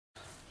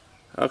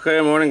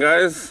Okay, morning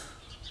guys.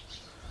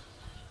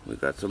 We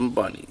got some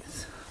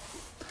bunnies.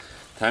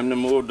 Time to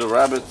move the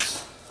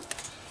rabbits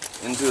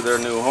into their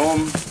new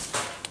home.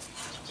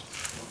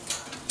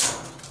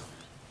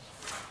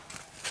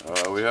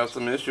 We have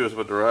some issues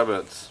with the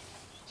rabbits.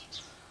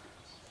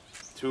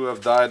 2 have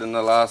died in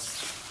the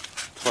last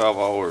 12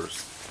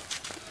 hours.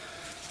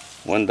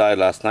 1 died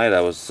last night.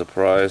 I was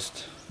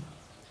surprised.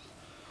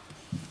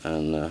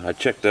 And I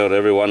checked out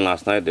every one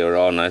last night. They were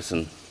all nice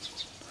and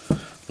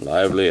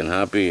lively and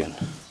happy, and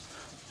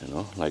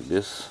like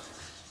this,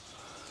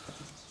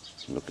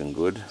 looking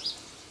good.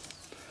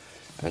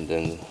 And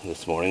then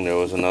this morning there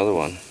was another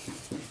one.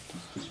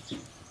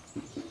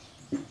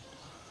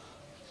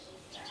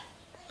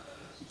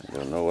 I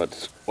don't know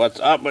what's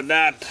up with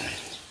that.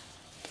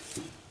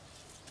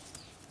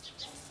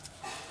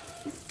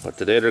 But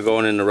today they're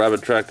going in the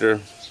rabbit tractor.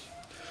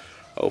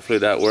 Hopefully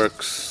that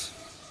works.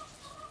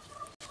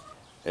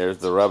 Here's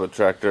the rabbit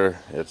tractor.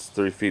 It's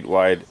 3 feet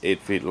wide,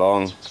 8 feet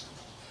long,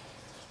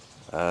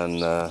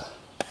 and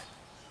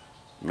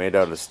made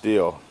out of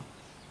steel.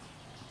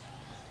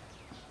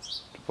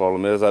 The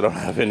problem is I don't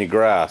have any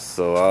grass,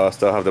 so I'll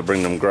still have to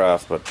bring them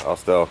grass, but I'll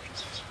still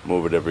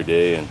move it every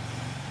day and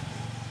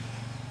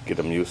get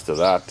them used to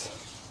that.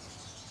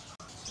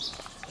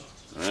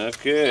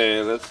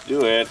 Okay, let's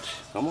do it.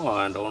 Come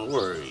on, don't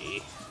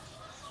worry.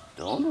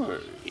 Don't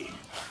worry.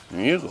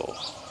 Here you go.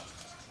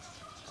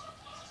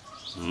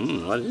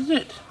 What is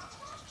it?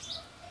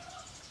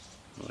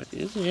 What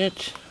is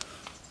it?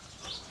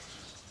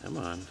 Come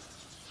on.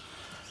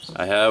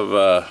 I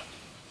have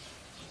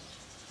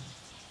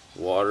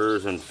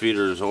waters and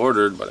feeders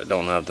ordered, but I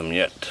don't have them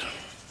yet.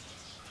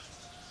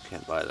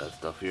 Can't buy that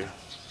stuff here.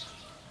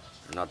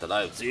 Not that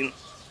I've seen.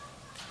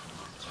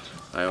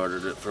 I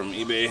ordered it from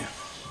eBay.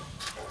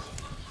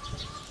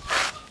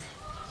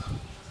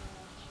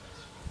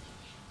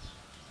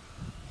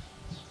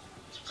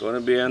 It's going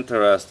to be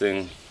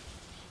interesting.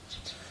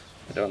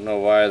 I don't know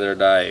why they're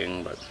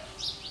dying, but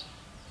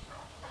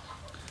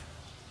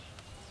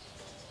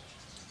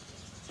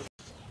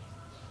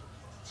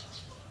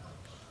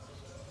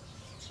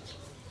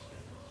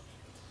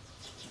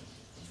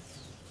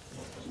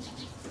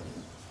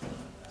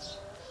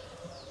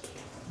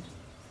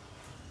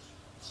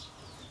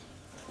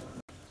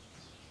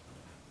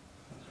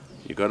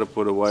you gotta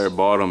put a wire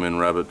bottom in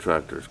rabbit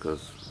tractors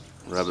because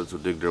rabbits will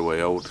dig their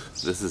way out.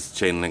 This is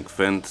chain link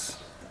fence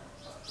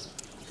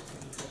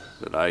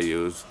that I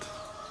used.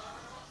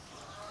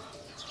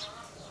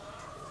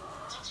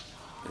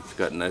 It's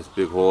got nice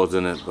big holes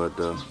in it, but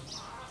Cool.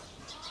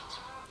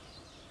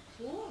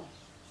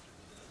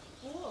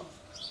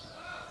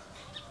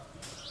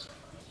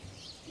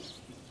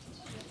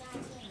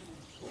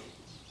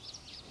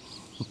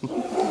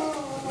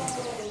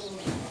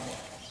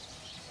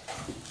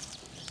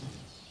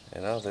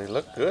 they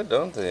look good,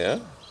 don't they, huh?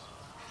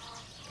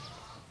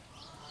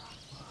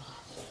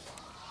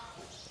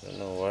 I don't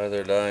know why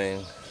they're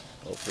dying.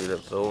 Hopefully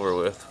that's over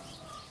with.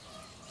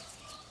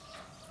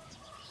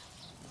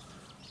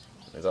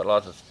 They got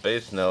lots of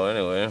space now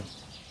anyway.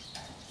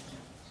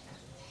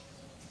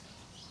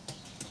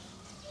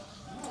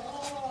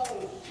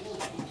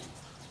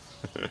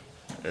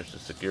 There's the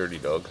security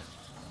dog.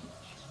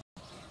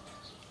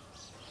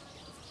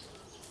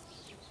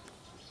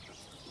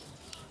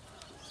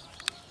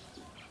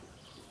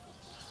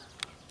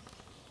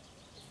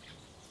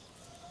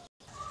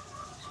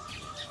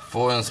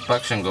 Full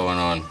inspection going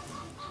on.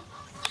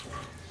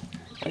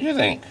 What do you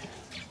think?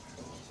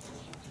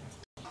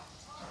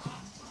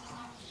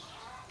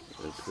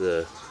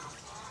 It's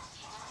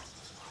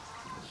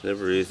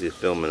never easy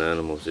filming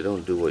animals. They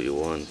don't do what you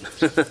want.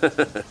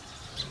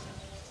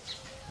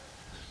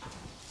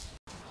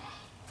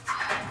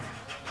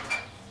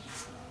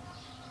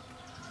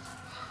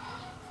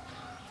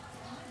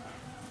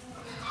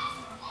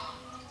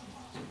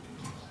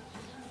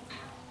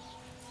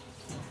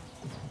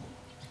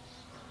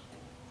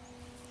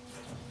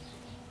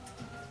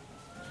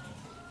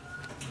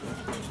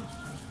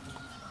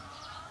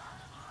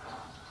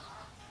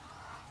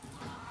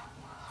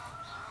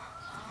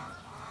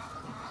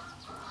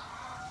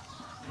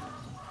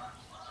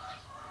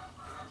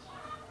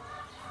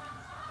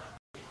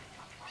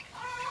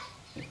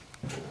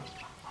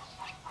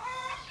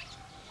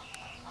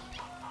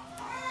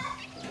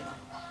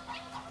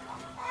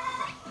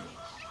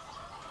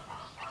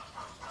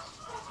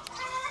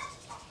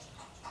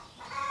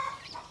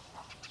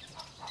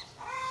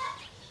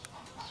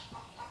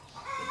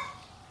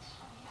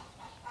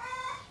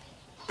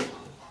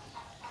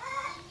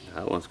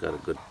 That one's got a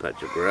good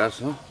patch of grass,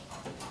 huh?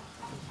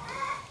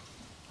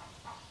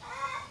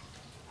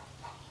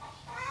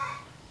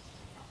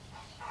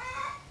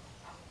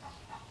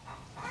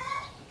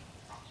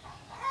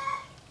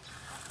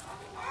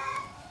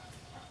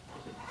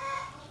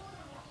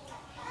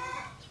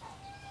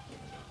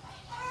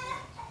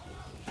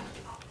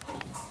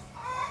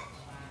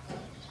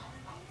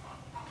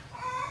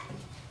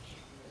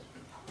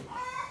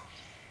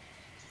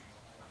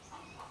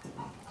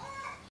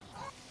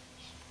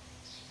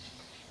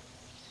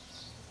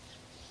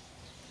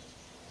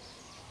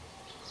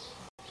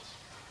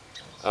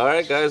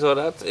 Alright guys, well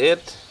that's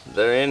it.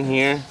 They're in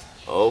here.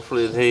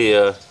 Hopefully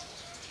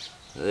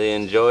they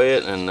enjoy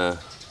it and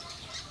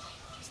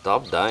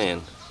stop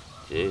dying.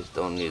 Jeez,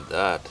 don't need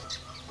that.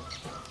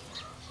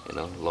 You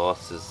know,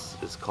 loss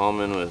is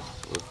common with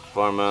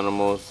farm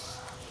animals,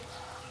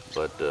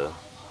 but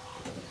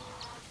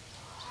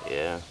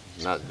yeah,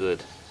 not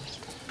good.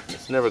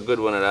 It's never good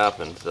when it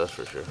happens, that's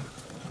for sure.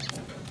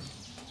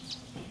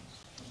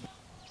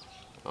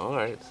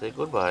 Alright, say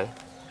goodbye.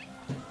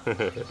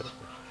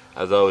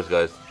 As always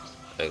guys,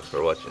 thanks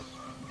for watching.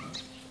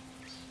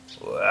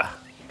 Wow,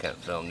 can't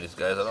film these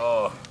guys at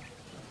all.